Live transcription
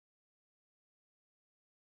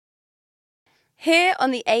Here on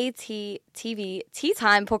the ATTV Tea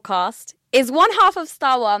Time podcast is one half of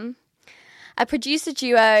Star.One, a producer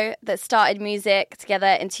duo that started music together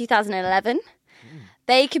in 2011.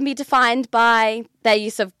 They can be defined by their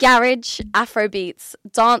use of garage, Afrobeats,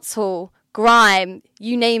 dancehall, grime,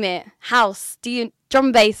 you name it, house, drum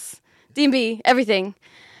and bass, D&B, everything.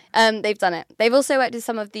 They've done it. They've also worked with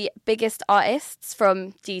some of the biggest artists,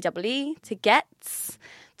 from DEE to Getz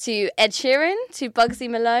to Ed Sheeran to Bugsy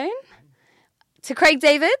Malone to Craig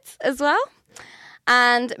David as well.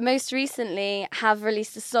 And most recently have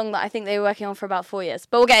released a song that I think they were working on for about 4 years.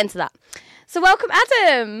 But we'll get into that. So welcome,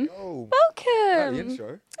 Adam. Yo. Welcome. The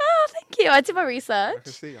intro. Oh, thank you. I did my research. I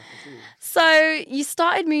can see. So you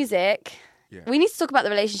started music. Yeah. We need to talk about the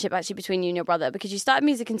relationship actually between you and your brother, because you started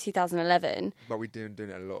music in 2011. But we've been doing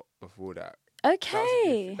it a lot before that.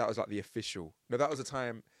 Okay. That was like the official. No, that was the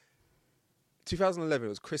time. 2011, it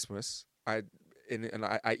was Christmas. I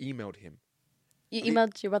emailed him. You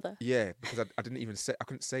emailed your brother? Yeah, because I didn't even say, I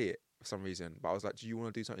couldn't say it for some reason. But I was like, do you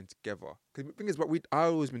want to do something together? Because the thing is, I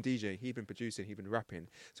always been DJing, he'd been producing, he'd been rapping.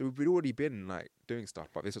 So we'd already been like doing stuff.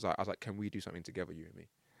 But this was like, I was like, can we do something together, you and me?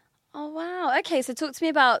 Oh, wow. Okay, so talk to me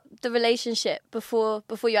about the relationship before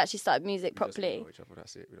you actually started music properly. We just know each other,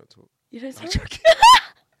 that's it. We don't talk. You don't I'm talk? joking.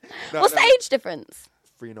 What's the age difference?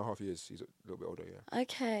 3.5 years. He's a little bit older, yeah.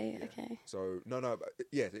 Okay. So but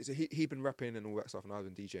yeah. So he'd been rapping and all that stuff, and I've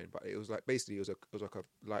been DJing. But it was like basically it was like a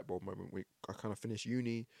light bulb moment. I kind of finished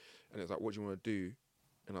uni, and it was like, what do you want to do?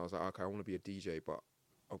 And I was like, okay, I want to be a DJ, but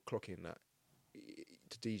I'll clock in that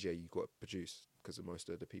to DJ you got to produce, because most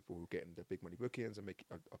of the people who get in the big money bookings and make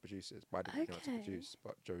are producers. But I didn't know how to produce,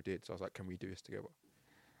 but Joe did. So I was like, can we do this together?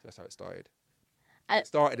 So that's how it started. It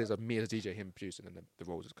started as me as a DJ, him producing, and then the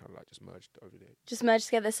roles just kind of like just merged over the Just merged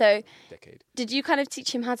together. So decade. Did you kind of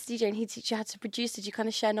teach him how to DJ and he teach you how to produce? Did you kind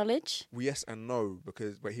of share knowledge? Well, yes and no,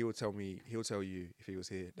 but he'll tell you if he was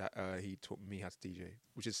here that he taught me how to DJ,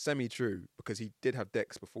 which is semi-true because he did have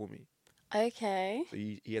decks before me. Okay. So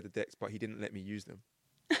he had the decks, but he didn't let me use them.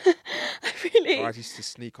 Really? So I used to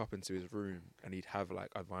sneak up into his room and he'd have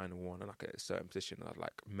like a vinyl on and like a certain position, and I'd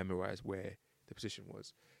like memorize where the position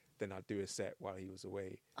was. Then I'd do a set while he was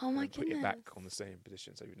away. Oh my and goodness. Put it back on the same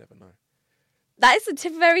position, so you never know. That is a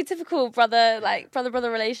very typical brother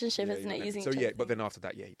relationship, isn't it? Using so yeah, but then after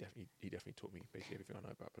that, yeah, he definitely taught me basically everything I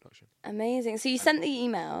know about production. Amazing. So you sent the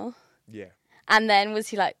email. Yeah. And then was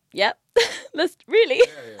he like, "Yep, let's really"?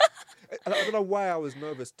 Yeah. I don't know why I was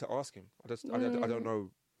nervous to ask him. I don't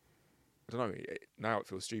know. Now it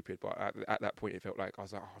feels stupid, but at that point it felt like I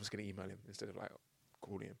was like, I'm just gonna email him instead of like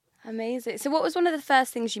calling him. Amazing. So what was one of the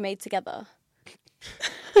first things you made together?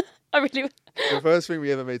 The first thing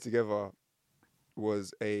we ever made together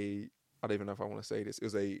was I don't even know if I want to say this. It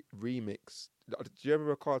was a remix. Do you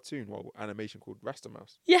remember a cartoon or animation called Rasta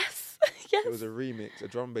Mouse? Yes. Yes. It was a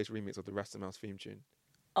drum and bass remix of the Rasta Mouse theme tune.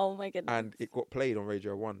 Oh my goodness. And it got played on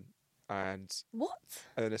Radio 1. And what?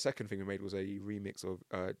 And then the second thing we made was a remix of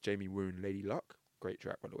Jamie Woon, Lady Luck. Great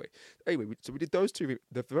track, by the way. Anyway, so we did those two.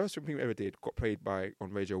 The first thing we ever did got played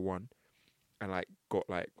on Radio 1 and got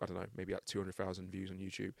I don't know, maybe 200,000 views on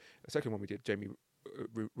YouTube. The second one we did, Jamie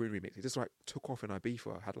Woon remix, it just took off in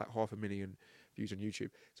Ibiza, had 500,000 views on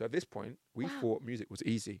YouTube. So at this point, we thought music was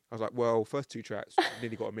easy. I was like, well, first two tracks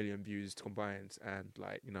nearly got 1 million views combined, and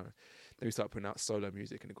then we started putting out solo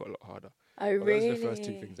music and it got a lot harder. Oh, but really? Those are the first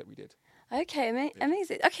two things that we did. Okay,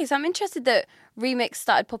 amazing. Okay, so I'm interested that remix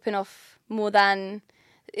started popping off more than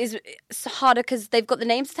it's harder because they've got the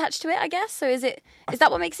names attached to it, I guess. So is that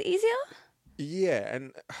what makes it easier? Yeah,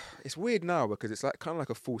 and it's weird now because it's kind of like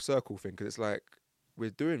a full circle thing, because it's like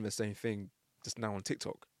we're doing the same thing just now on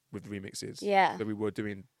TikTok with remixes that we were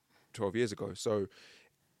doing 12 years ago. So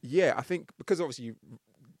yeah, I think because obviously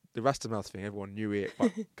the Rasta Mouth thing, everyone knew it,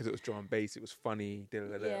 but because it was drum and bass, it was funny. It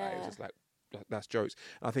was just like that's jokes.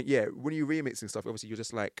 And I think when you remixing stuff, obviously you're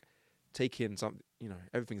just taking something,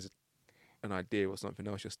 everything's an idea or something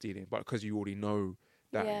else you're stealing, but because you already know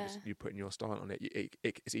that you're putting your style on it,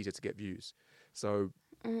 it's easier to get views. So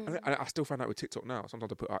I still find out with TikTok now,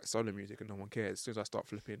 sometimes I put solo music and no one cares. As soon as I start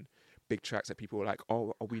flipping big tracks that people are like,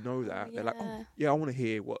 oh, we know that. They're like, oh yeah, I want to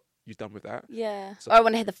hear what you've done with that. Yeah. So, or I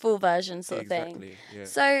want to hear the full version sort of thing. Exactly, yeah.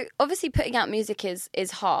 So obviously putting out music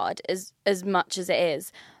is hard as much as it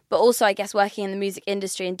is. But also, I guess, working in the music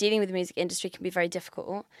industry and dealing with the music industry can be very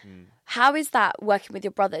difficult. How is that working with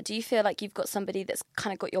your brother? Do you feel like you've got somebody that's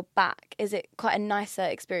kind of got your back? Is it quite a nicer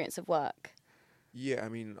experience of work? Yeah, I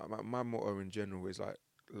mean, my motto in general is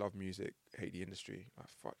love music, hate the industry.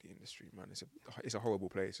 Fuck the industry, man. It's a horrible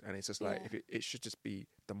place, and it's just if it should just be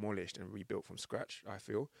demolished and rebuilt from scratch, I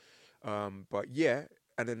feel. But yeah,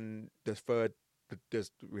 and then the third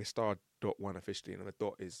we're Star.One officially, and the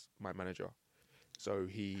Dot is my manager. So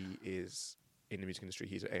he is in the music industry.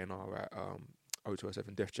 He's an A&R at O2SF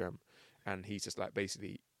and Def Jam, and he's just like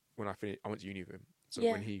basically when I went to uni with him. So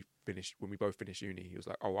when we both finished uni, he was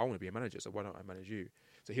like, "Oh, I want to be a manager, so why don't I manage you?"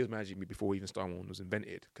 So he was managing me before even Star.One was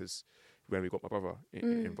invented, because when we got my brother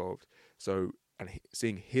involved. So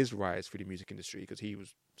seeing his rise through the music industry, because he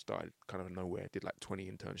was started kind of nowhere, did like 20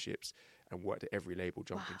 internships and worked at every label,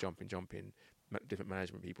 jumping, different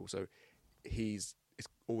management people. So it's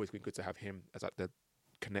always been good to have him as like the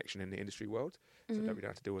connection in the industry world, so that we don't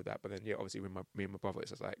have to deal with that. But then obviously with me and my brother,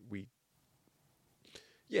 it's just like we're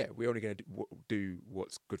only going to do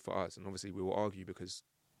what's good for us, and obviously we will argue because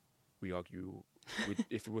we argue.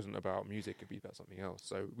 If it wasn't about music, it'd be about something else.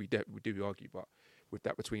 So we do argue, but with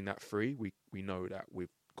that, between that three, we know that we've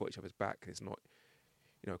got each other's back, and it's not,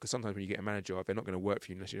 because sometimes when you get a manager, they're not going to work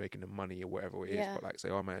for you unless you're making the money or whatever it is. But like say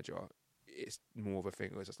our manager, it's more of a thing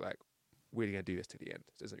where it's just like, we're going to do this to the end.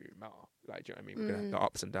 It doesn't even matter. Like, do you know what I mean? We're gonna, the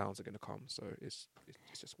ups and downs are going to come. So it's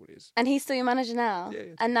just what it is. And he's still your manager now?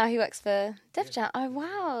 Yeah. And now he works for Def Jam? Oh,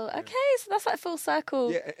 wow. Yeah. Okay, so that's like full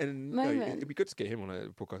circle moment. It'd be good to get him on a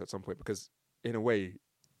podcast at some point, because in a way,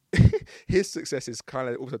 his success is kind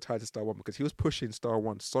of also tied to Star.One, because he was pushing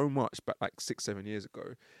Star.One so much back like 6-7 years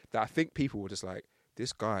ago that I think people were just like,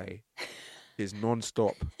 this guy is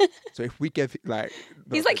non-stop. So if we give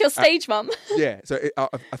he's like your stage mum. Yeah. So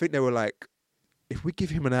I think they were like, if we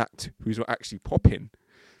give him an act who's not actually popping,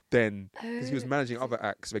 then because he was managing other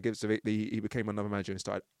acts, he became another manager and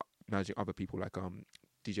started managing other people like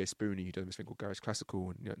DJ Spoonie, who does this thing called Garage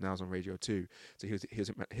Classical, and now's on Radio 2. So he was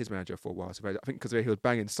his manager for a while. So I think because he was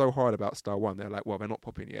banging so hard about Star.One, they're like, well, they're not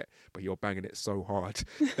popping yet, but you're banging it so hard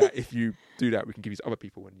that if you do that, we can give you to other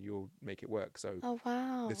people and you'll make it work. So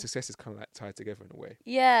the success is kind of like tied together in a way.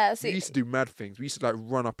 Yeah. So we used to do mad things. We used to like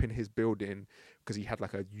run up in his building because he had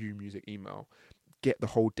like a U Music email, get the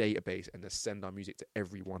whole database and just send our music to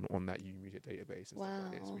everyone on that U Music database and stuff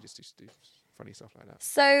like this. We just used to do funny stuff like that.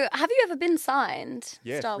 So have you ever been signed?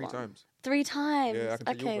 Yeah, Star.One? 3 times. 3 times? Yeah, I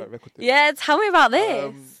can tell you all about record deal. Yeah, tell me about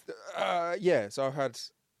this. So I've had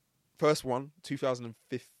first one,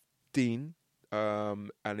 2015,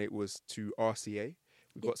 and it was to RCA.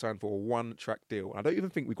 We got signed for a 1-track deal. I don't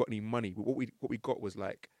even think we got any money, but what we got was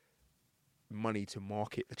like money to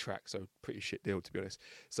market the track, so pretty shit deal, to be honest.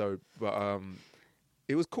 So, but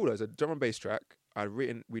it was cool. It was a drum and bass track.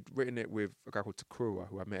 We'd written it with a guy called Takura,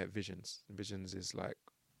 who I met at Visions. And Visions is like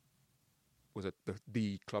was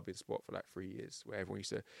the clubbing spot for like 3 years, where everyone used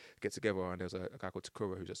to get together. And there was a guy called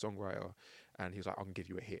Takura, who's a songwriter, and he was like, "I can give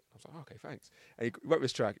you a hit." I was like, "Oh, okay, thanks." And he wrote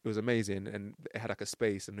this track. It was amazing, and it had like a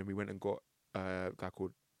space. And then we went and got a guy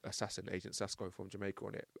called Agent Sasco from Jamaica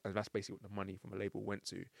on it, and that's basically what the money from a label went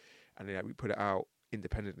to. And then we put it out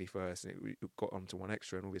independently first, and it got onto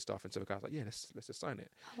 1Xtra and all this stuff. And so the guy was like, "Yeah, let's just sign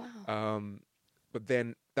it." Oh, wow. But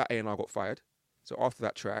then that A&R got fired. So after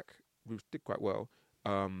that track, we did quite well.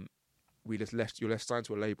 We just you're left signed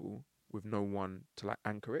to a label with no one to like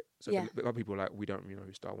anchor it. So other people were like, we don't know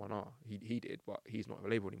who Star.One are. He did, but he's not a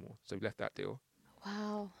label anymore. So we left that deal.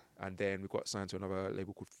 Wow. And then we got signed to another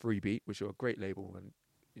label called Freebeat, which are a great label. And,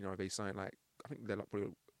 they signed like, I think they're like,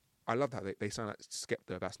 I love that they signed like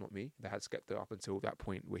Skepta, That's Not Me. They had Skepta up until that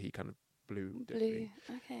point where he kind of blew. Okay.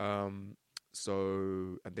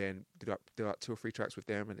 So, and then did like 2 or 3 tracks with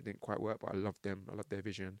them, and it didn't quite work, but I loved them. I loved their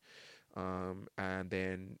vision. And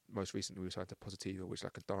then most recently we signed to Positiva, which is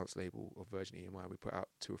like a dance label of Virgin EMI. We put out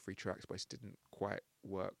 2 or 3 tracks, but it didn't quite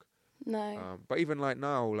work. No. But even like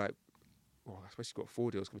now, like, I suppose you've got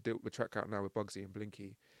 4 deals. We track out now with Bugsy and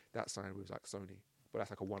Blinky. That signed with like Sony, but that's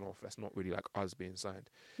like a one-off. That's not really like us being signed.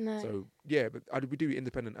 No. So yeah, but we do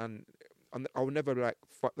independent, and I would never like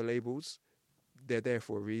fuck the labels. They're there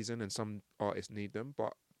for a reason, and some artists need them.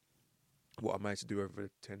 But what I managed to do over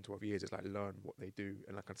 10, 12 years is like learn what they do,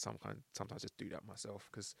 and like sometimes just do that myself.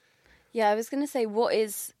 Because I was gonna say, what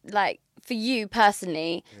is like for you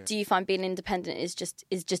personally? Yeah. Do you find being independent is just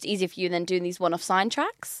easier for you than doing these one-off sign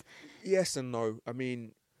tracks? Yes and no. I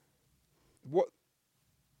mean, what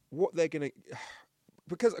they're gonna.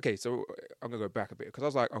 Because, okay, so I'm going to go back a bit, because I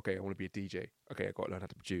was like, okay, I want to be a DJ. Okay, I got to learn how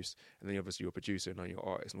to produce. And then obviously you're a producer, and now you're an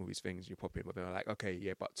artist and all these things, you pop in. But then I'm like, okay,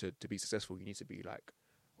 yeah, but to be successful, you need to be like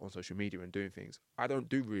on social media and doing things. I don't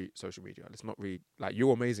do social media. It's not really, like,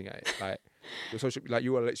 you're amazing at it. Like,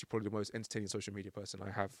 you are literally probably the most entertaining social media person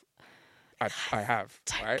I have. I have,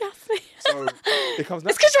 right? Gas me. So it comes natural.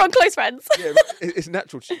 It's because you're on Close Friends. Yeah, it's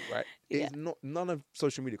natural to you, right? It's not, none of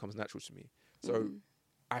social media comes natural to me. So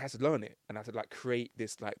I had to learn it, and I had to like create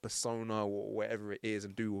this like persona or whatever it is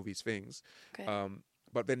and do all these things. Okay.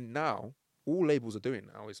 But then now, all labels are doing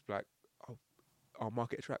now is like, oh, I'll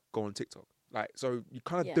market a track, go on TikTok. Like, so you're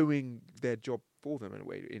kind of doing their job for them in a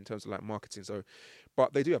way in terms of like marketing. So,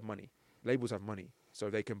 but they do have money. Labels have money, so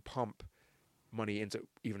they can pump money into,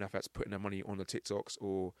 even if that's putting their money on the TikToks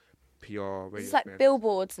or PR. It's like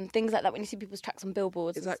billboards and things like that. When you see people's tracks on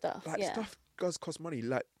billboards it's and like, stuff. Like stuff does cost money.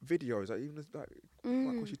 Like videos, like even like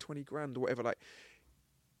might cost you 20 grand or whatever. Like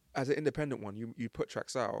as an independent one, you put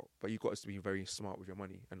tracks out, but you've got to be very smart with your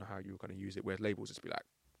money and how you're going to use it. Whereas labels just be like,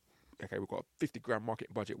 okay, we've got a 50 grand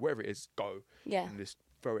marketing budget, whatever it is, go. Yeah. And just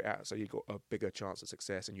throw it out. So you've got a bigger chance of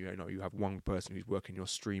success. And you know, you have one person who's working your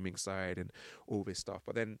streaming side and all this stuff.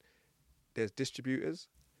 But then there's distributors.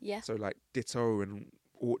 Yeah. So like Ditto and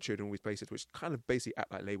Orchard and all these places, which kind of basically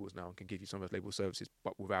act like labels now and can give you some of those label services,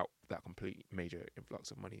 but without that complete major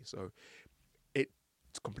influx of money. So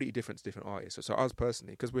it's completely different to different artists. So us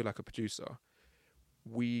personally, because we're like a producer,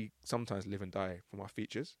 we sometimes live and die from our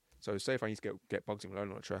features. So say if I need to get Bugsy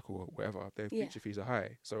Malone on a track or whatever, their feature fees are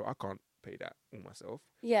high. So I can't pay that all myself.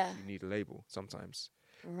 Yeah. You need a label sometimes.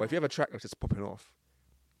 Right. But if you have a track that's just popping off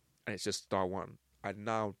and it's just Star.One, I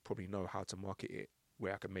now probably know how to market it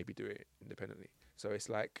where I can maybe do it independently. So it's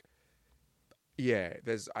like, yeah,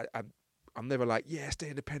 I'm never like, stay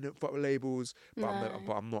independent, fuck with labels. But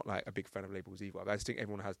I'm not like a big fan of labels either. I just think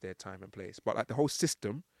everyone has their time and place. But like the whole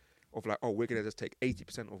system of like, we're going to just take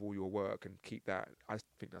 80% of all your work and keep that, I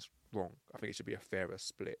think that's wrong. I think it should be a fairer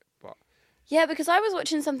split. But yeah, because I was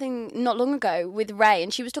watching something not long ago with Ray,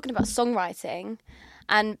 and she was talking about songwriting,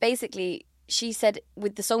 and basically she said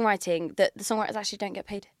with the songwriting that the songwriters actually don't get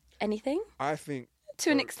paid anything. I think to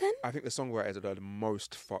an extent. I think the songwriters are the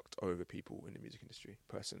most fucked over people in the music industry,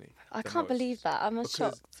 personally. I can't believe that. I'm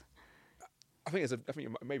shocked. I think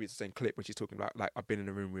maybe it's the same clip when she's talking about like, I've been in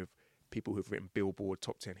a room with people who've written Billboard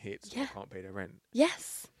top 10 hits and can't pay their rent.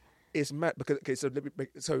 Yes. It's mad because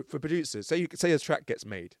so for producers, say a track gets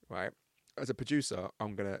made, right? As a producer,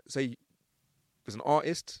 I'm gonna say there's an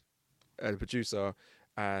artist, a producer,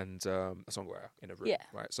 and a songwriter in a room,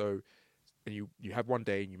 right? So and you have one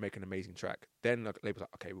day and you make an amazing track. Then the label's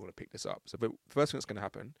like, okay, we want to pick this up. So the first thing that's going to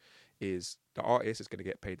happen is the artist is going to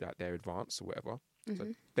get paid like their advance or whatever. Mm-hmm.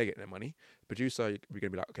 So they get their money. Producer, we're going to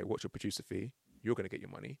be like, okay, what's your producer fee? You're going to get your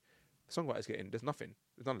money. The songwriter's getting, there's nothing.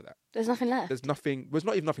 There's none of that. There's nothing left. There's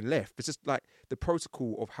not even nothing left. It's just like the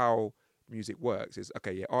protocol of how music works is,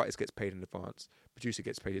 okay, artist gets paid in advance. Producer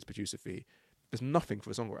gets paid his producer fee. There's nothing for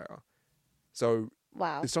the songwriter. So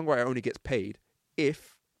the songwriter only gets paid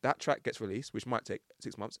if that track gets released, which might take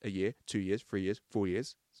 6 months, a year, 2 years, 3 years, 4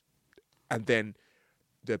 years, and then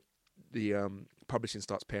the publishing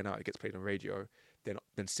starts paying out. It gets played on radio. Then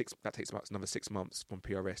that takes about another 6 months from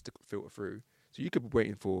PRS to filter through. So you could be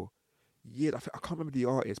waiting for years. I can't remember the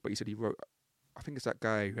artist, but he said he wrote. I think it's that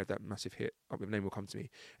guy who had that massive hit. The name will come to me,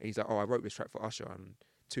 and he's like, "Oh, I wrote this track for Usher." And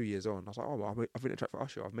 2 years on, I was like, "Oh, well, I've written a track for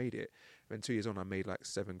Usher. I've made it." And then 2 years on, I made like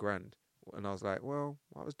 $7,000, and I was like, "Well,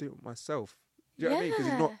 I was doing it myself." Do you know what I mean? Because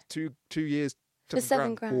it's not two years,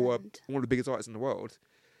 $7,000 for one of the biggest artists in the world.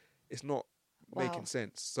 It's not making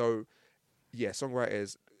sense. So,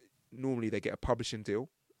 songwriters, normally they get a publishing deal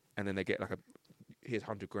and then they get like here's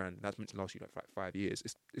 $100,000. That's meant to last you like 5 years.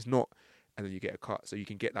 It's not, and then you get a cut. So you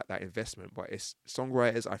can get that investment. But it's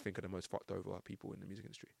songwriters, I think, are the most fucked over people in the music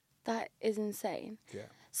industry. That is insane. Yeah.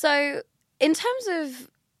 So in terms of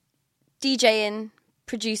DJing,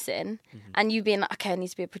 producing, and you being like, okay, I need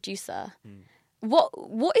to be a producer.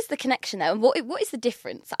 What is the connection there? And what is the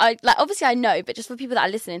difference? Obviously I know, but just for people that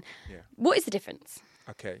are listening, what is the difference?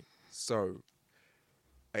 Okay, so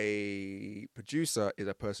a producer is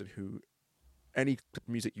a person who any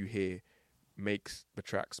music you hear makes the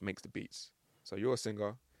tracks, makes the beats. So you're a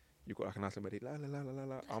singer, you've got like a nice melody, la la la la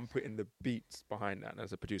la. I'm putting the beats behind that, and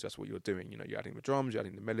as a producer, that's what you're doing. You know, you're adding the drums, you're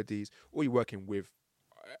adding the melodies, or you're working with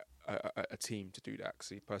a team to do that.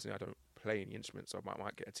 See, personally, I don't play any instruments, so I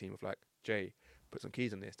might get a team of like Jay, put some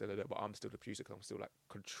keys on this, but I'm still the producer because I'm still like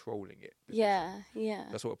controlling it. Yeah.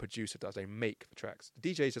 That's what a producer does. They make the tracks.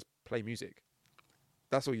 The DJs just play music.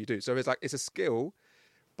 That's all you do. So it's a skill,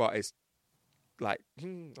 but it's like I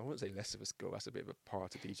wouldn't say less of a skill. That's a bit of a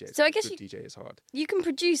part of DJ. So I guess DJ is hard. You can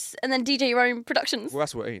produce and then DJ your own productions. Well,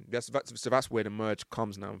 that's what I mean. That's where the merge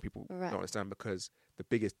comes now, and people don't understand, because the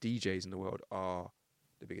biggest DJs in the world are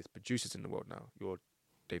the biggest producers in the world now. Your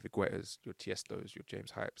David Guetta's, your Tiestos, your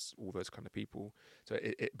James Hypes, all those kind of people. So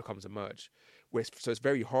it becomes a merge. So it's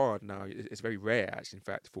very hard now. It's very rare, actually, in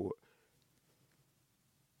fact, for...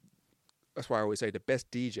 That's why I always say the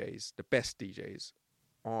best DJs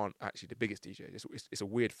aren't actually the biggest DJs. It's a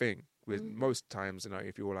weird thing. With most times,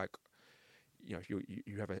 if you're like, if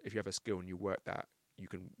you have a skill and you work that, you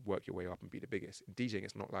can work your way up and be the biggest. In DJing,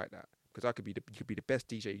 it's not like that, because you could be the best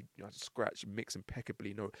DJ. You know, scratch, mix impeccably.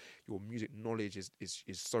 You know, your music knowledge is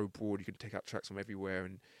so broad. You can take out tracks from everywhere,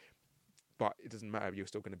 but it doesn't matter. You're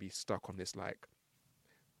still going to be stuck on this like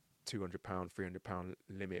 £200, £300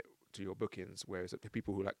 limit to your bookings. Whereas the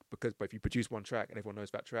people who but if you produce one track and everyone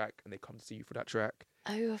knows that track and they come to see you for that track,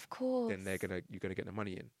 oh, of course, then you're gonna get the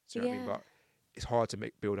money in. So you know what I mean? But it's hard to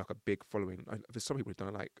build like a big following. There's some people who've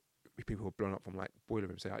done like people who have blown up from like boiler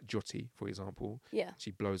rooms. Say like Jotty, for example. Yeah,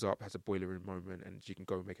 she blows up, has a boiler room moment, and she can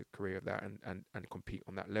go and make a career of that and compete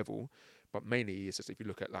on that level. But mainly, it's just if you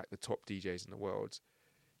look at like the top DJs in the world,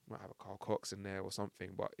 you might have a Carl Cox in there or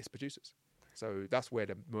something, but it's producers. So that's where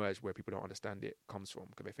the merge, where people don't understand it, comes from,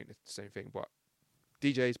 because they think it's the same thing. But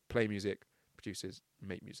DJs play music, producers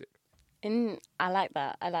make music. I like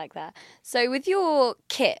that. So with your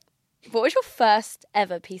kit, what was your first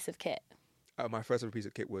ever piece of kit? My first ever piece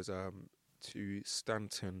of kit was two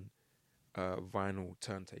Stanton vinyl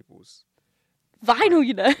turntables. Vinyl,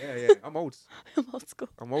 you know? Yeah. I'm old. I'm old school.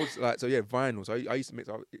 I'm old. So vinyl. So I used to mix.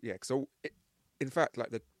 So in fact, like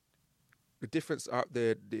the difference,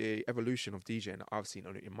 the evolution of DJing that I've seen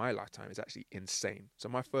in my lifetime is actually insane. So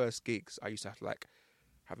my first gigs, I used to have to like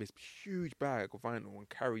have this huge bag of vinyl and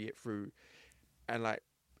carry it through, and like,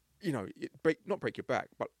 you know, not break your back,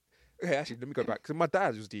 but okay, actually, let me go back, because my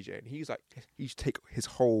dad was DJing. He used to take his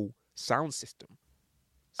whole sound system.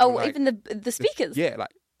 So like, even the speakers. Like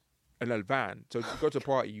in a van. So you go to a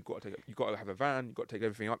party, you got to have a van. You got to take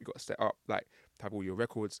everything up. You got to set up, like, to have all your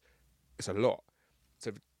records. It's a lot.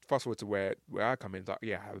 So fast forward to where I come in, it's like,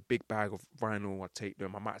 I have a big bag of vinyl. I take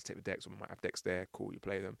them. I might have to take the decks, or I might have decks there. Cool, you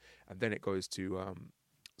play them, and then it goes to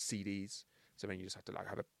CDs. So then you just have to like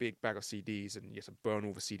have a big bag of CDs, and you have to burn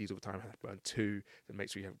all the CDs all the time. I have to burn 2, then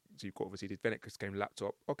make sure you've got all the CDs. Then it came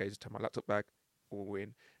laptop. Okay, just turn my laptop bag all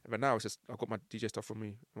in. But now it's just, I've got my DJ stuff from me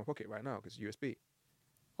in my pocket right now because it's USB.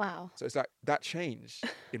 Wow. So it's like that change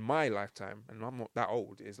in my lifetime, and I'm not that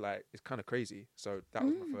old. It's kind of crazy. So that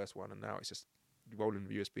was my first one, and now it's just you roll in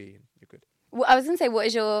the USB and you're good. Well, I was gonna say,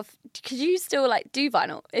 could you still like do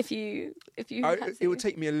vinyl if you? It would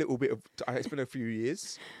take me a little bit of. It's been a few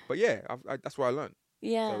years, but that's what I learned.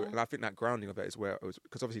 Yeah. So, and I think that grounding of it is where it was,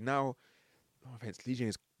 because obviously now, no offense, DJing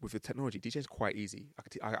is, with the technology, DJing is quite easy.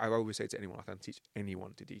 I always say to anyone, I can teach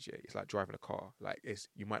anyone to DJ. It's like driving a car. Like,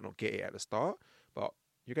 you might not get it at the start, but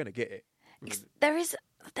you're gonna get it. There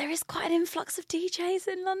is quite an influx of DJs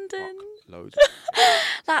in London. Loads.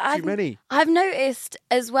 Too many. I've noticed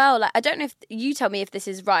as well. Like, I don't know if you tell me if this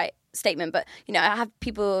is right statement, but you know, I have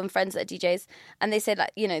people and friends that are DJs, and they say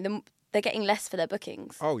like, you know, they're getting less for their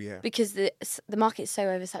bookings. Oh yeah. Because the market is so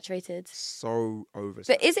oversaturated. So oversaturated.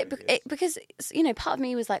 But is it because, you know, part of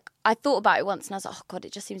me was like, I thought about it once, and I was like, oh god,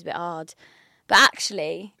 it just seems a bit hard. But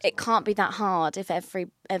actually, it can't be that hard if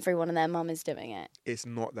everyone and their mum is doing it. It's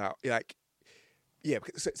not that, like. Yeah,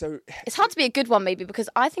 so it's hard to be a good one, maybe, because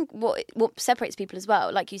I think what separates people as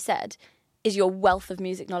well, like you said, is your wealth of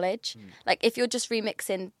music knowledge. Like, if you're just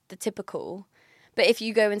remixing the typical, but if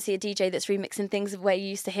you go and see a DJ that's remixing things of where you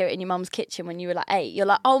used to hear it in your mum's kitchen when you were like 8, you're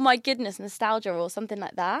like, oh my goodness, nostalgia or something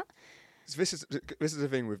like that. So this is the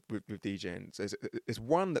thing with DJing. So it's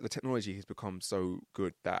one that the technology has become so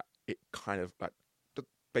good that it kind of like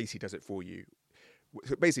basically does it for you.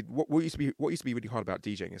 So basically, what used to be really hard about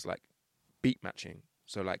DJing is like beat matching.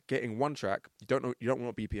 So like getting one track, you don't know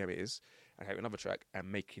what BPM it is, and having another track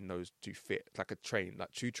and making those two fit. It's like a train,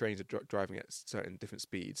 like 2 trains are driving at certain different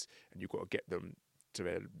speeds, and you've got to get them to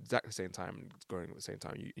exactly the same time and going at the same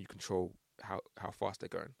time. You control how fast they're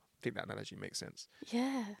going. I think that analogy makes sense.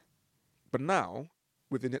 Yeah. But now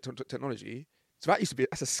with the technology, so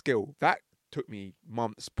that's a skill that took me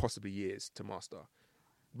months, possibly years to master.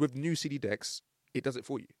 With new CD decks, it does it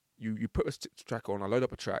for you. You put a track on, I load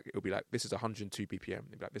up a track, it'll be like, this is 102 BPM. It'll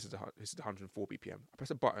be like, this is 104 BPM. I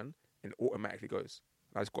press a button and it automatically goes.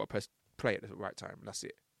 I just got to press play at the right time, and that's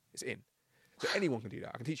it. It's in. So anyone can do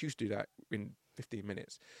that. I can teach you to do that in 15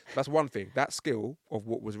 minutes. That's one thing. That skill of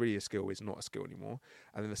what was really a skill is not a skill anymore.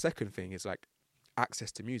 And then the second thing is like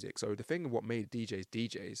access to music. So the thing of what made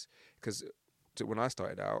DJs, because when I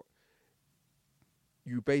started out,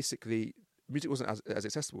 you basically... music wasn't as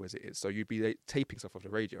accessible as it is. So you'd be taping stuff off the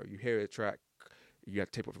radio. You hear a track, you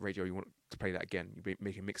have to tape off the radio, you want to play that again. You'd be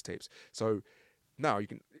making mixtapes. So now we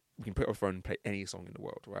can put it on a phone and play any song in the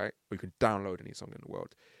world, right? Or you can download any song in the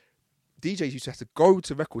world. DJs used to have to go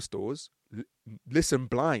to record stores, listen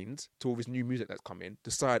blind to all this new music that's come in,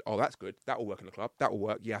 decide, oh, that's good, that will work in the club, that will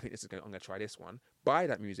work, yeah, I think I'm going to try this one. Buy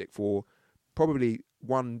that music for probably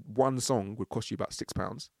one song would cost you about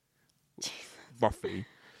 £6, roughly.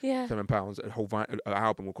 Yeah. £7. A whole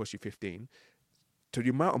album will cost you 15. to the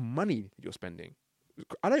amount of money you're spending.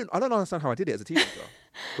 I don't understand how I did it as a teenager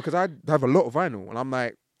because I have a lot of vinyl, and I'm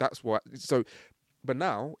like, that's what. So, but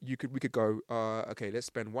now we could go. Okay, let's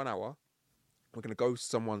spend 1 hour. We're gonna go to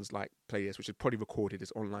someone's like playlist, which is probably recorded.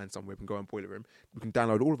 It's online somewhere. We can go on Boiler Room. We can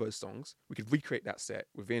download all of those songs. We could recreate that set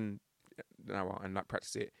within an hour and like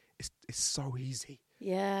practice it. It's so easy.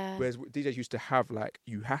 Yeah. Whereas DJs used to have like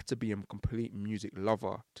you had to be a complete music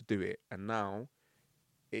lover to do it, and now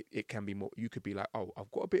it can be more. You could be like, oh, I've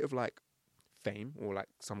got a bit of like fame or like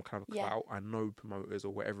some kind of clout. I know promoters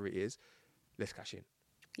or whatever it is. Let's cash in.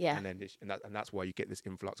 Yeah, and then that's why you get this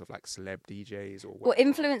influx of like celeb DJs or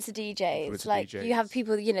influencer DJs. Like DJs. You have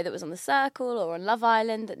people that was on The Circle or on Love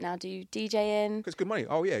Island that now do DJing. It's good money.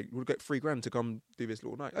 Oh yeah, we'll get $3,000 to come do this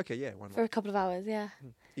little night. Okay, yeah, why not? For a couple of hours, yeah.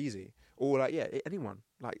 Easy. Or like anyone.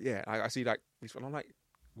 Like I see like these. I'm like,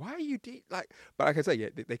 why are you like? But like I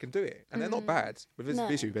say, they can do it, and they're not bad. But this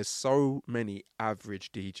issue, there's so many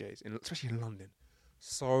average DJs, especially in London.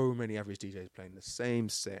 So many average DJs playing the same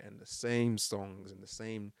set and the same songs and the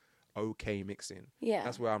same okay mixing. Yeah,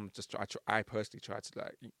 that's where I personally try to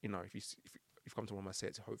like, if you come to one of my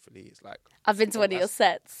sets, hopefully it's like I've been to one of your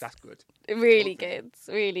sets. That's good. Really good.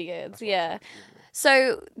 Yeah.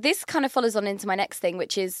 So this kind of follows on into my next thing,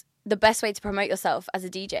 which is the best way to promote yourself as a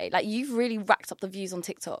DJ. Like you've really racked up the views on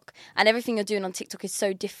TikTok, and everything you're doing on TikTok is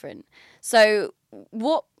so different. So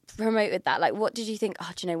what promoted that? Like, what did you think?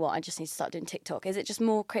 Oh, do you know what? I just need to start doing TikTok. Is it just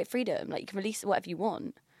more creative freedom? Like, you can release whatever you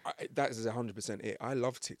want. That is 100% it. I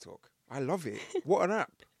love TikTok. I love it. What an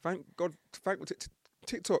app! Thank God.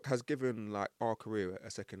 TikTok has given like our career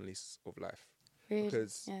a second lease of life. Really?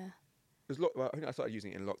 Because there's I think I started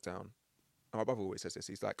using it in lockdown. And my brother always says this.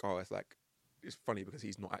 He's like, it's funny because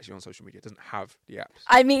he's not actually on social media. Doesn't have the apps.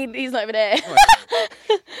 I mean, he's not even here.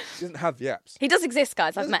 He doesn't have the apps. He does exist,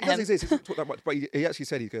 guys. I've met him. He does exist. He doesn't talk that much, but he actually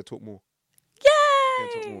said he's going to talk more.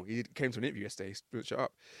 Yay! He came to an interview yesterday. Shut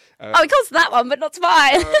up. He comes to that one, but not to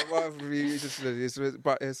mine. He's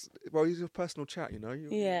a personal chat,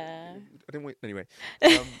 Yeah. I didn't wait. Anyway.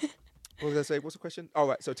 What was I say? What's the question? Oh,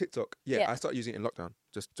 right. So TikTok. Yeah, I started using it in lockdown.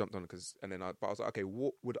 Just jumped on but I was like, okay,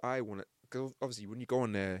 what would I want to? Because obviously, when you go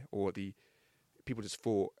on there, or the people just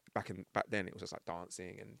thought back then it was just like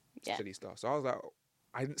dancing and silly stuff. So I was like,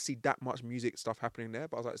 I didn't see that much music stuff happening there.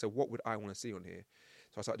 But I was like, so what would I want to see on here?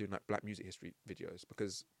 So I started doing like Black music history videos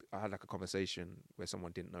because I had like a conversation where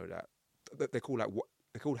someone didn't know that they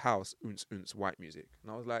called house white music,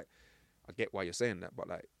 and I was like, I get why you're saying that, but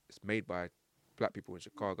like it's made by Black people in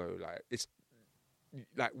Chicago. Like it's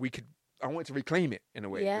like I wanted to reclaim it in a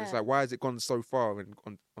way. Yeah. It's like, why has it gone so far and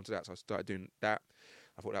onto that? So I started doing that.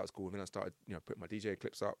 I thought that was cool. And then I started, putting my DJ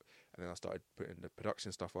clips up, and then I started putting the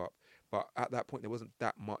production stuff up. But at that point, there wasn't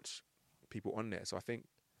that much people on there. So I think,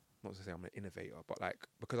 not to say I'm an innovator, but like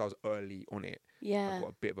because I was early on it, I've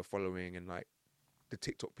got a bit of a following, and like the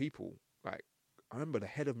TikTok people, like I remember the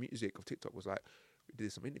head of music of TikTok was like, we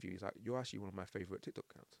did some interviews. He's like, you're actually one of my favorite TikTok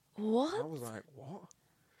accounts. What? And I was like, what?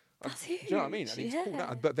 That's huge. Do you know what I mean? And he's cool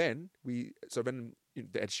now. But then the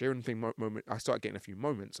Ed Sheeran thing moment, I started getting a few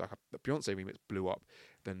moments. Like the Beyonce remix blew up.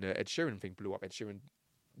 Then the Ed Sheeran thing blew up. Ed Sheeran,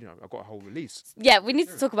 I got a whole release. Yeah, we need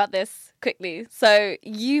to talk about this quickly. So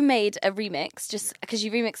you made a remix just because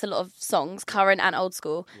you remix a lot of songs, current and old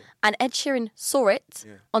school. Yeah. And Ed Sheeran saw it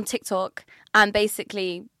on TikTok and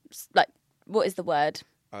basically, like, what is the word?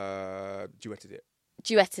 Duetted it.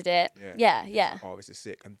 Yeah. Oh, this is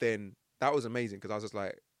sick. And then that was amazing because I was just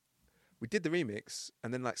like, we did the remix,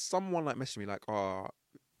 and then like someone like messaged me like, he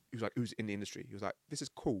was like, who's in the industry? He was like, this is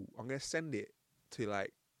cool. I'm gonna send it to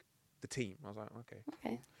like the team. I was like, okay.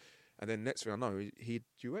 And then next thing I know, he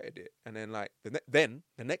duetted it, and then like then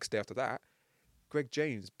the next day after that, Greg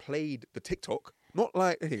James played the TikTok, not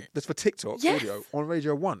like just for TikTok audio on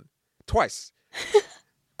Radio 1 twice,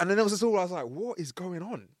 and then it was just all I was like, what is going on?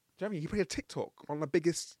 Do you know what I mean? He played a TikTok on the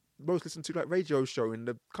biggest, most listened to like radio show in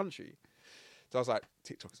the country. So I was like,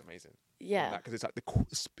 TikTok is amazing. Yeah. Because it's like the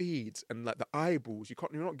speeds and like the eyeballs. You're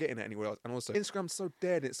not getting it anywhere else. And also Instagram's so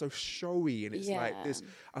dead. It's so showy. And it's like this.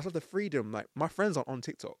 I love the freedom. Like my friends aren't on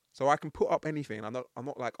TikTok. So I can put up anything. I'm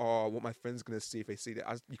not like, what my friends going to see if they see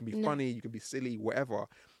that. You can be funny. You can be silly, whatever.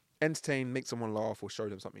 Entertain, make someone laugh, or show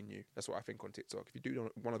them something new. That's what I think on TikTok. If you do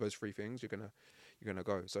one of those three things, you're gonna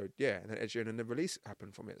go. So yeah, and then Ed Sheeran and the release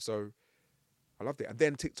happened from it. So I loved it. And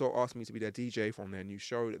then TikTok asked me to be their DJ from their new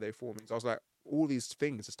show that they're forming. So I was like, all these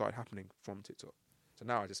things have started happening from TikTok. So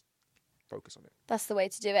now I just focus on it. That's the way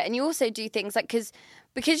to do it. And you also do things like,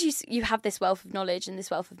 because you have this wealth of knowledge and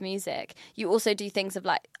this wealth of music, you also do things of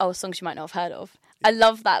like, songs you might not have heard of. Yeah. I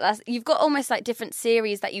love that. You've got almost like different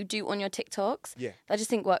series that you do on your TikToks. Yeah. I just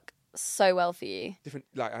think work so well for you. Different,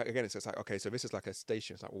 like, again, it's just like, okay, so this is like a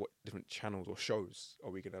station. It's like, what different channels or shows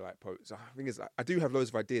are we gonna like post? So I think it's like, I do have loads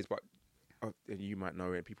of ideas, but you might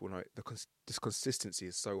know it, people know it. This consistency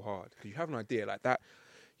is so hard because you have an idea like that.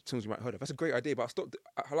 Songs you might have heard of. That's a great idea, but I stopped.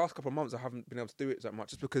 The last couple of months, I haven't been able to do it that much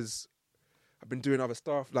just because I've been doing other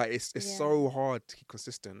stuff. Like it's so hard to keep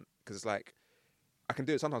consistent because it's like I can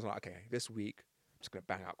do it sometimes. I'm like, okay, this week I'm just gonna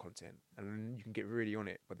bang out content, and then you can get really on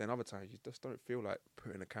it. But then other times you just don't feel like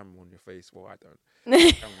putting a camera on your face. Well, I don't.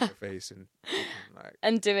 Camera on your face and like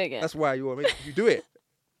and doing it. That's why you do it.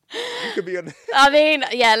 You could be on. I mean,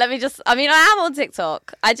 yeah. I am on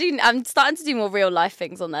TikTok. I'm starting to do more real life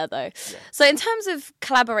things on there though. Yeah. So in terms of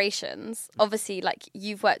collaborations, obviously, like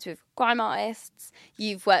you've worked with grime artists.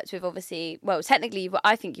 You've worked with technically,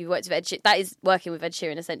 I think you've worked with Ed Sheeran. That is working with Ed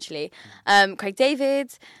Sheeran essentially. Craig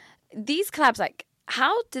David. These collabs, like,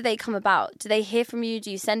 how do they come about? Do they hear from you?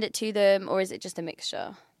 Do you send it to them, or is it just a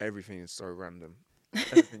mixture? Everything is so random.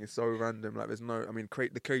 Everything is so random. Like there's no. I mean,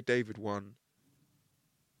 the Craig David one.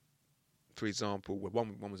 For example,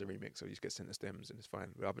 one was a remix, so you just get sent the stems and it's fine.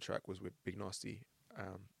 The other track was with Big Nasty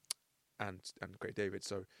and Craig David.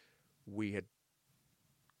 So we had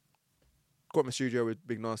got in the studio with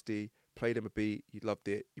Big Nasty, played him a beat, he loved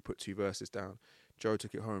it, he put 2 verses down. Joe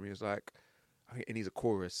took it home, he was like, I think it needs a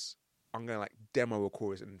chorus. I'm going to like demo a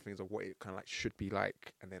chorus and things of what it kind of like should be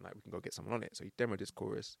like, and then like we can go get someone on it. So he demoed this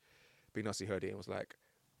chorus. Big Nasty heard it and was like,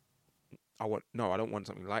 I don't want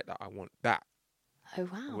something like that, I want that. Oh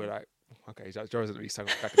wow. And we're like, okay, he's like, Joe hasn't really sung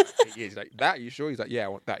back in like 8 years. He's like, that, you sure? He's like, yeah, I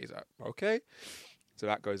want that. He's like, okay. So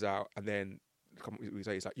that goes out, and then he's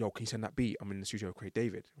like, yo, can you send that beat? I'm in the studio with Craig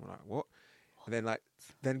David. And we're like, what? And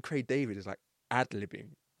then Craig David is like ad-libbing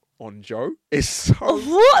on Joe. It's so what?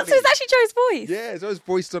 funny. So it's actually Joe's voice? Yeah, Joe's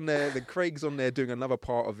voice on there. Then Craig's on there doing another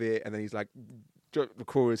part of it, and then he's like, the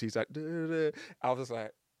chorus, he's like, duh, duh, duh. I was just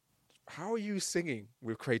like, how are you singing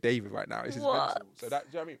with Craig David right now? This is mental. So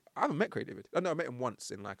that, do you know what I mean? I haven't met Craig David. I know I met him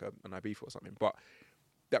once in like an Ibiza or something, but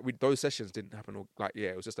those sessions didn't happen.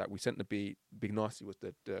 It was just like we sent the beat. Big Nasty was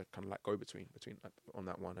the kind of like go between on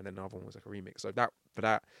that one, and then the other one was like a remix. So for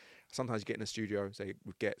that, sometimes you get in the studio. Say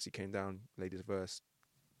with Gets, he came down, laid his verse.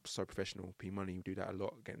 So professional. P Money, we do that a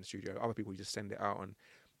lot. Get in the studio. Other people, you just send it out and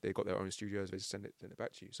they've got their own studios. They just send it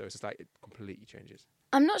back to you. So it's just like it completely changes.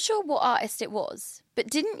 I'm not sure what artist it was, but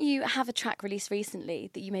didn't you have a track released recently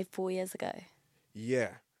that you made 4 years ago? Yeah.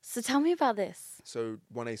 So tell me about this. So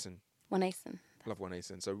One Asen. Love One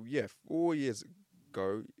Asen. So yeah, 4 years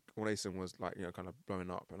ago, One Asen was like, kind of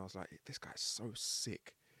blowing up, and I was like, this guy's so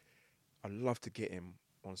sick. I'd love to get him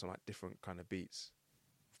on some like different kind of beats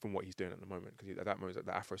from what he's doing at the moment, because at that moment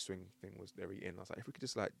the Afro swing thing was very in. I was like, if we could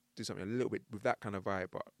just like do something a little bit with that kind of vibe,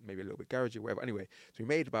 but maybe a little bit garagey or whatever. Anyway, so we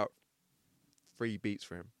made about 3 beats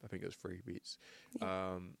for him. I think it was 3 beats.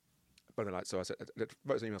 Yeah. But then so I said, the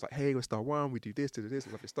first email was like, hey, we're Star.One, we do this, I love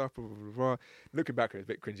your stuff, blah, blah, blah, blah. Looking back, it was a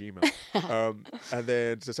bit cringy email. And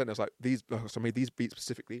then to send us like so I made these beats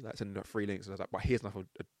specifically, like sending out 3 links, and I was like, but here's another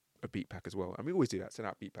a beat pack as well. And we always do that, send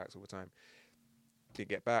out beat packs all the time. Didn't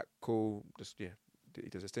get back, cool, just, yeah, he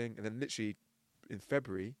does his thing. And then literally in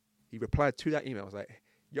February, he replied to that email. I was like,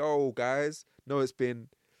 yo, guys, no, it's been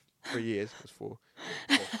 3 years. It was 4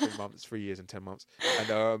 3 months, 3 years and 10 months.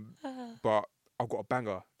 And but I've got a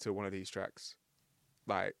banger to one of these tracks.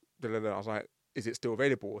 Like, I was like, is it still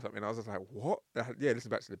available or something? And I was just like, what? Yeah, listen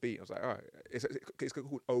back to the beat. I was like, all right. It's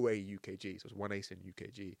called OA UKG, so it's One Asen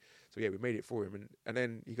UKG. So yeah, we made it for him. And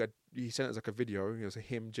then he sent us like a video. It was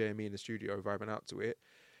him, JME in the studio vibing out to it.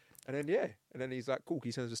 And then he's like, cool,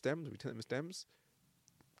 he sends us the stems. We sent him the stems.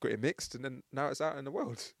 Got it mixed, and then now it's out in the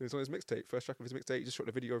world. It's on his mixtape. First track of his mixtape. He just shot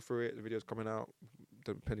the video for it. The video's coming out.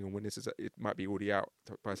 Depending on when this is, it might be already out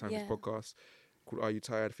by the time this podcast. Called Are You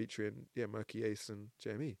Tired? Featuring Murky Ace and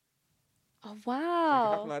JME. Oh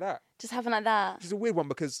wow! Something like that. Just happened like that. It's a weird one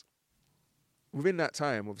because within that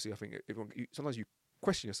time, obviously, I think sometimes you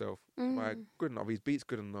question yourself. Am I good enough? Are these beats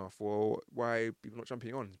good enough? Or why are people not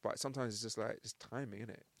jumping on? But sometimes it's just like it's timing, isn't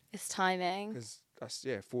it? It's timing. Because that's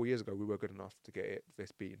 4 years ago we were good enough to get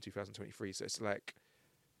this beat in 2023. So it's like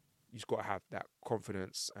you just got to have that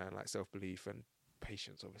confidence and like self-belief and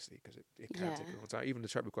patience, obviously, because it can take a long time. Even the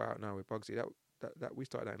track we got out now with Bugsy, that we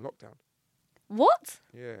started that in lockdown. What?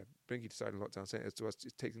 Yeah, Brinky decided in lockdown, saying it to us.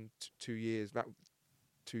 It's taken 2 years, about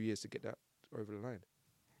 2 years to get that over the line.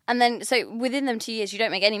 And then, so within them 2 years, you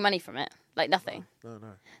don't make any money from it, like nothing. No.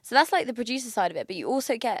 So that's like the producer side of it, but you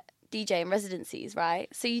also get DJ and residencies, right?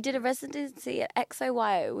 So you did a residency at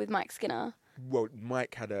XOYO with Mike Skinner. Well,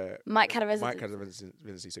 Mike had a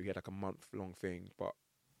residency, so he had like a month-long thing. But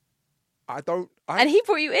And he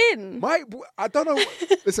brought you in. Mike, I don't know.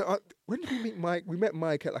 Listen, when did we meet Mike? We met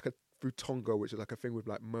Mike at through Tonga, which is like a thing with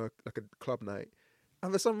like like a club night.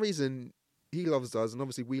 And for some reason, he loves us, and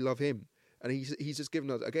obviously we love him. And he's just given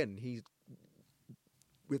us, again, we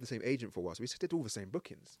have the same agent for us. We just did all the same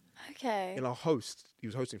bookings. Okay. And he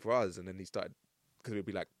was hosting for us, and then he started, because it would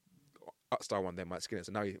be like Star.One, then Mike Skinner.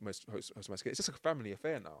 So now he hosts Mike Skinner. It's just like a family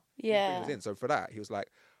affair now. Yeah. So for that, he was like,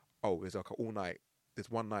 oh, there's like all night. There's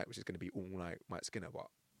one night which is going to be all night Mike Skinner, but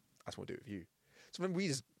I just want to do it with you. So then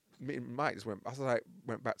me and Mike just went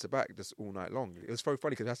back to back just all night long. It was so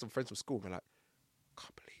funny because I had some friends from school and we're like,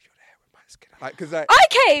 can't believe you're there with Mike Skinner. Like, cause like, I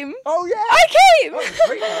came. Oh yeah. I came. That was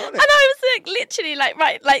great, wasn't it? And I was like literally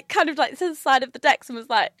like kind of like to the side of the decks and was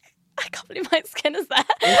like, I can't believe Mike Skinner's there.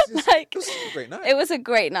 It was a great night. It was a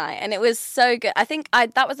great night, and it was so good. I think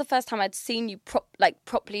that was the first time I'd seen you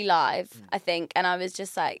properly live. I think, and I was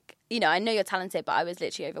just like, I know you're talented, but I was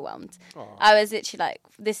literally overwhelmed. Aww. I was literally like,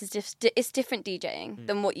 this is just it's different DJing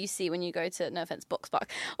than what you see when you go to, no offense, Box Park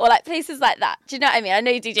or like places like that. Do you know what I mean? I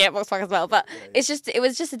know you DJ at Box Park as well, but it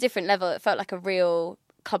was just a different level. It felt like a real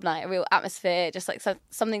club night, a real atmosphere, just like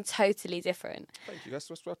something totally different. Thank you. That's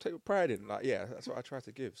what I take pride in. Like, yeah, that's what I try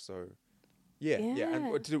to give. So, yeah.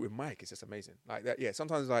 And to do it with Mike is just amazing. Like that. Yeah.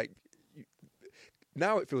 Sometimes like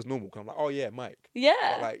now it feels normal because I'm like, oh yeah, Mike. Yeah.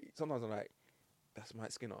 But like sometimes I'm like, that's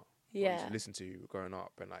Mike Skinner. Yeah. I used to listen to growing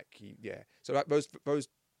up, and like So like those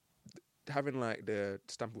having like the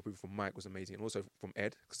stamp of approval from Mike was amazing, and also from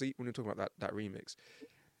Ed, because when you're talking about that remix,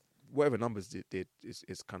 whatever numbers did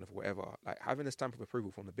is kind of whatever. Like having a stamp of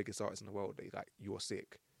approval from the biggest artist in the world, like you're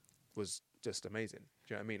sick, was just amazing.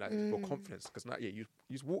 Do you know what I mean? Like your confidence, because now you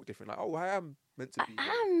just walk different. Like, oh, I am meant to be.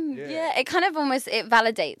 Yeah. It kind of almost it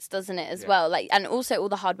validates, doesn't it, as well? Like, and also all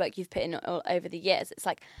the hard work you've put in all over the years. It's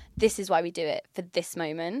like, this is why we do it, for this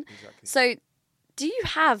moment. Exactly. So, do you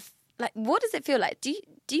have like, what does it feel like? Do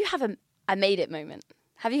you have a I made it moment?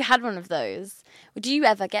 Have you had one of those? Or do you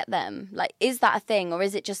ever get them? Like, is that a thing, or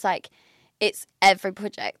is it just like it's every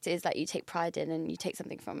project is like you take pride in and you take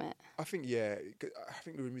something from it? I think I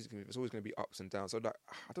think the music it's always going to be ups and downs. So like,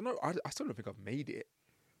 I don't know. I still don't think I've made it.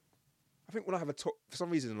 I think when I have for some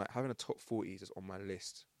reason, like having a top 40 is on my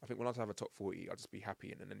list. I think when I have a top 40, I'll just be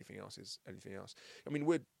happy, and then anything else is anything else. I mean,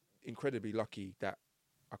 we're incredibly lucky that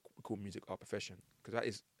I call music our profession, because that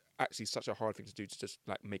is actually such a hard thing to do, to just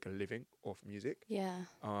like make a living off music. Yeah.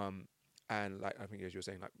 And like I think as you were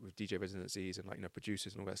saying, like with DJ residencies and like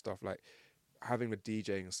producers and all that stuff, like having the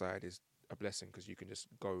DJing side is a blessing, because you can just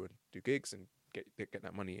go and do gigs and get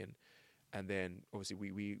that money in, and then obviously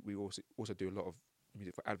we also do a lot of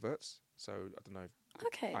music for adverts. So I don't know.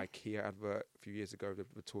 Okay. IKEA advert a few years ago, they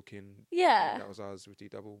were talking. Yeah. That was ours with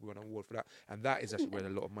D-Double. We won an award for that, and that is actually where a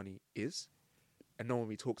lot of money is. And no one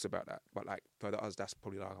really talks about that, but like for us, that's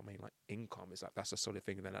probably like our main like income. It's like that's a solid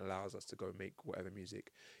thing, and then allows us to go make whatever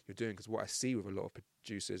music you're doing. Because what I see with a lot of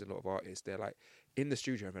producers, a lot of artists, they're like in the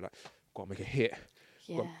studio and they're like, "Gotta make a hit."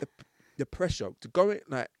 Yeah. The pressure to go in,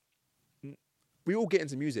 like we all get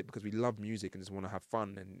into music because we love music and just want to have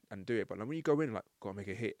fun and do it. But like when you go in, like, gotta make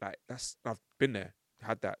a hit, like I've been there,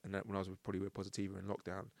 had that, and that when I was probably with Positiva in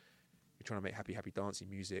lockdown, you're trying to make happy dancing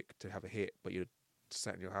music to have a hit, but you're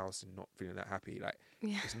sat in your house and not feeling that happy, like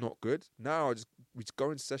it's not good. Now we just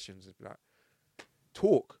go into sessions and be like,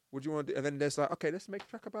 talk, what do you want to do? And then there's like, okay, let's make a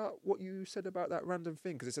track about what you said about that random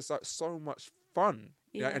thing, because it's just like so much fun.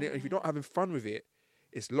 Yeah. And if you're not having fun with it,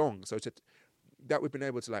 it's long. So that we've been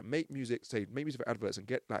able to like make music for adverts and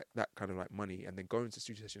get like that kind of like money, and then go into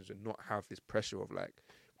studio sessions and not have this pressure of like,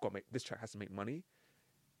 got to make this track, has to make money,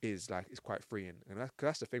 is like, it's quite freeing. And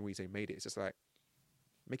that's the thing when you say made it, it's just like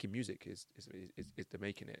making music is the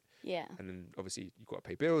making it. Yeah. And then obviously you've got to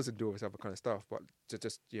pay bills and do all this other kind of stuff, but to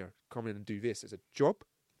just come in and do this as a job,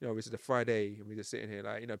 this is a Friday and we're just sitting here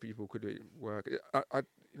like, people could do work. I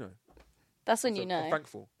that's when I'm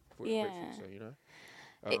thankful for it. Grateful, so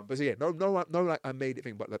but so yeah, no like I made it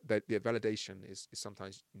thing, but the validation is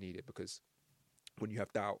sometimes needed, because when you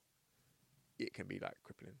have doubt, it can be like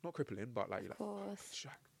crippling. Not crippling, but like you're like,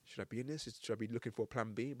 should I be in this? Should I be looking for a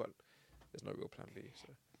plan B? But there's no real plan B. So.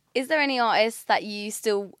 Is there any artists that you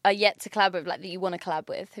still are yet to collab with, like that you want to collab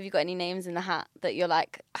with? Have you got any names in the hat that you're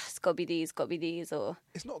like, it's got to be these, or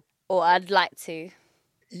it's not, or I'd like to?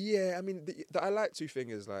 Yeah, I mean, the I like to thing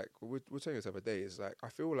is like we're saying this the other day, is like I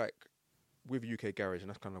feel like with UK Garage, and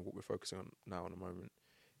that's kind of what we're focusing on now in the moment,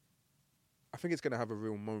 I think it's going to have a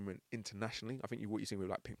real moment internationally. I think what you're seeing with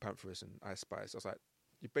like Pink Panthers and Ice Spice, I was like,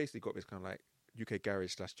 you basically got this kind of like UK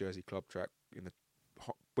Garage / Jersey club track in the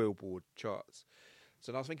hot Billboard charts.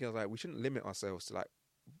 So I was thinking, we shouldn't limit ourselves to like,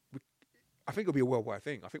 I think it'll be a worldwide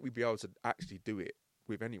thing. I think we'd be able to actually do it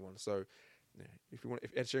with anyone. So yeah, if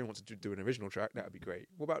Ed Sheeran wants to do an original track, that would be great.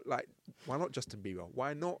 What about like, why not Justin Bieber?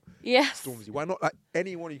 Why not Stormzy? Why not like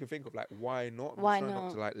anyone you can think of? Like, why not? I'm trying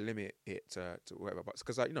not to like limit it to whatever, but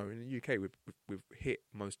because like, you know, in the UK we've hit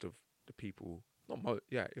most of the people. Not most,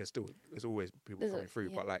 yeah. There's always people coming through,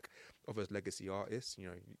 but like of those legacy artists, you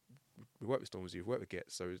know, we work with Stormzy, we work with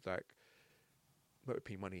Get, so it's like work with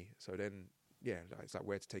P Money. So then, yeah, it's like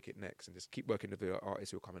where to take it next, and just keep working with the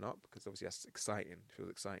artists who are coming up, because obviously that's exciting. It feels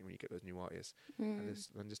exciting when you get those new artists, and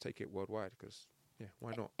just take it worldwide, because yeah,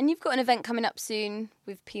 why not? And you've got an event coming up soon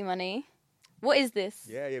with P Money. What is this?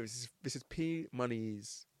 Yeah. This is P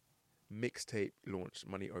Money's mixtape launch,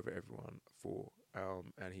 Money Over Everyone,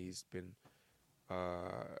 and he's been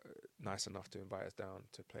nice enough to invite us down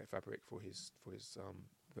to play at Fabric for his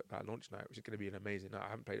that launch night, which is going to be an amazing night. I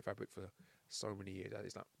haven't played at Fabric for so many years.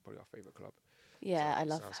 It's like probably our favourite club. Yeah, I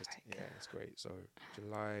love Fabric. Yeah, it's great. So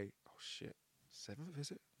July, 7th,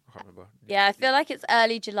 is it? I can't remember. Yeah, I feel like it's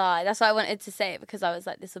early July. That's why I wanted to say it, because I was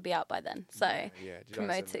like, this will be out by then. So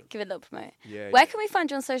promote it, give it a little promote. Yeah. Where can we find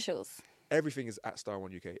you on socials? Everything is at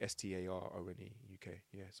Star.One UK, StarOne UK.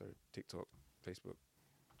 Yeah, so TikTok, Facebook,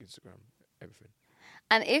 Instagram, everything.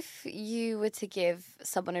 And if you were to give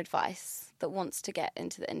someone advice that wants to get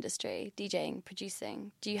into the industry, DJing,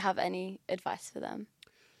 producing, do you have any advice for them?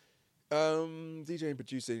 DJing,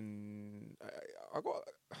 producing, I've got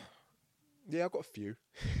a few.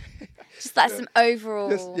 Just like some overall...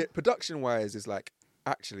 production-wise is like,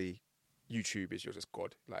 actually, YouTube is your just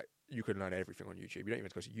God. Like, you can learn everything on YouTube. You don't even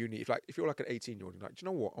have to go to uni. If you're like an 18-year-old, you're like, do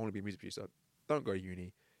you know what? I want to be a music producer. Don't go to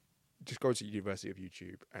uni. Just go to the University of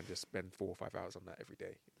YouTube and just spend 4 or 5 hours on that every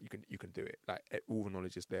day. You can do it. Like, all the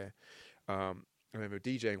knowledge is there. I remember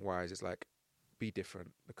DJing wise, it's like, be different,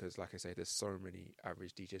 because like I say, there's so many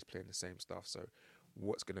average DJs playing the same stuff. So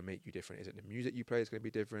what's going to make you different? Is it the music you play is going to be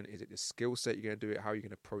different? Is it the skill set you're going to do it? How are you going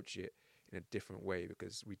to approach it in a different way?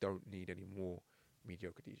 Because we don't need any more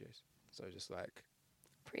mediocre DJs. So just like,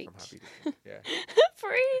 preach. I'm happy to, yeah.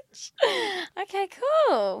 Preach. Okay,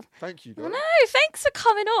 cool. Thank you, guys. No, thanks for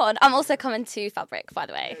coming on. I'm also coming to Fabric, by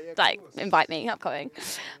the way. Like, invite me, I'm coming.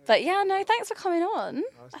 But yeah, no, thanks for coming on.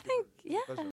 I think, yeah.